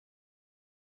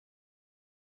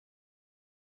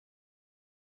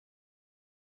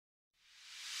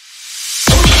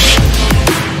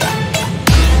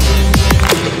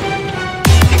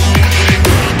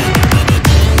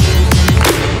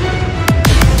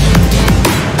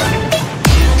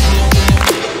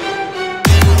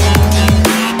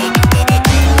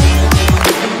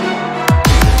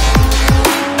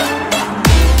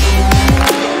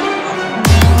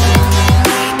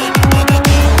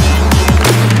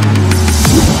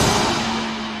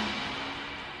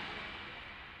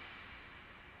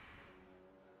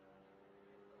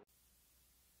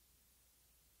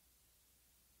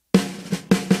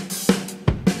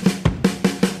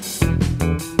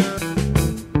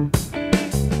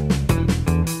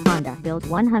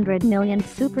100 million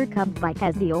Super Cub bike.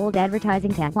 As the old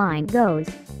advertising tagline goes,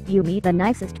 you meet the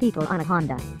nicest people on a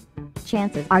Honda.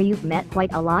 Chances are you've met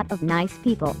quite a lot of nice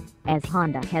people, as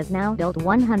Honda has now built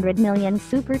 100 million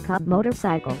Super Cub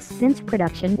motorcycles since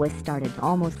production was started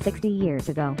almost 60 years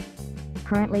ago.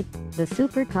 Currently, the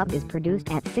Super Cub is produced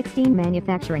at 16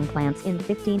 manufacturing plants in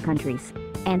 15 countries,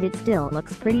 and it still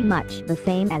looks pretty much the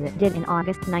same as it did in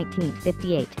August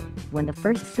 1958, when the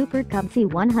first Super Cub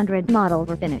C100 model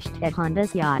were finished at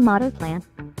Honda's Yamato plant.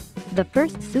 The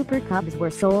first Super Cubs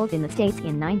were sold in the States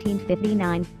in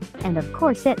 1959, and of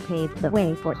course it paved the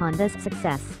way for Honda's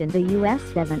success in the US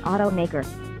as an automaker.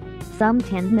 Some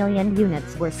 10 million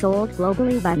units were sold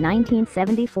globally by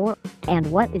 1974,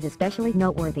 and what is especially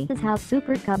noteworthy is how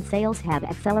Super Cub sales have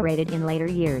accelerated in later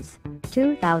years.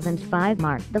 2005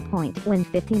 marked the point when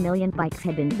 50 million bikes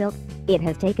had been built. It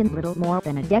has taken little more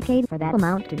than a decade for that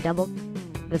amount to double.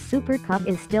 The Super Cub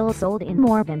is still sold in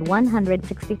more than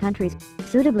 160 countries,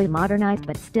 suitably modernized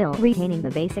but still retaining the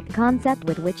basic concept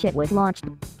with which it was launched,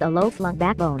 a low-slung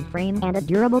backbone frame and a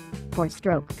durable,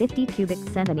 4-stroke 50 cubic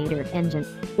centimeter engine,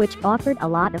 which offered a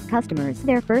lot of customers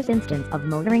their first instance of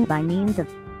motoring by means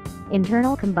of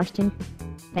internal combustion.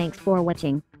 Thanks for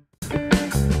watching.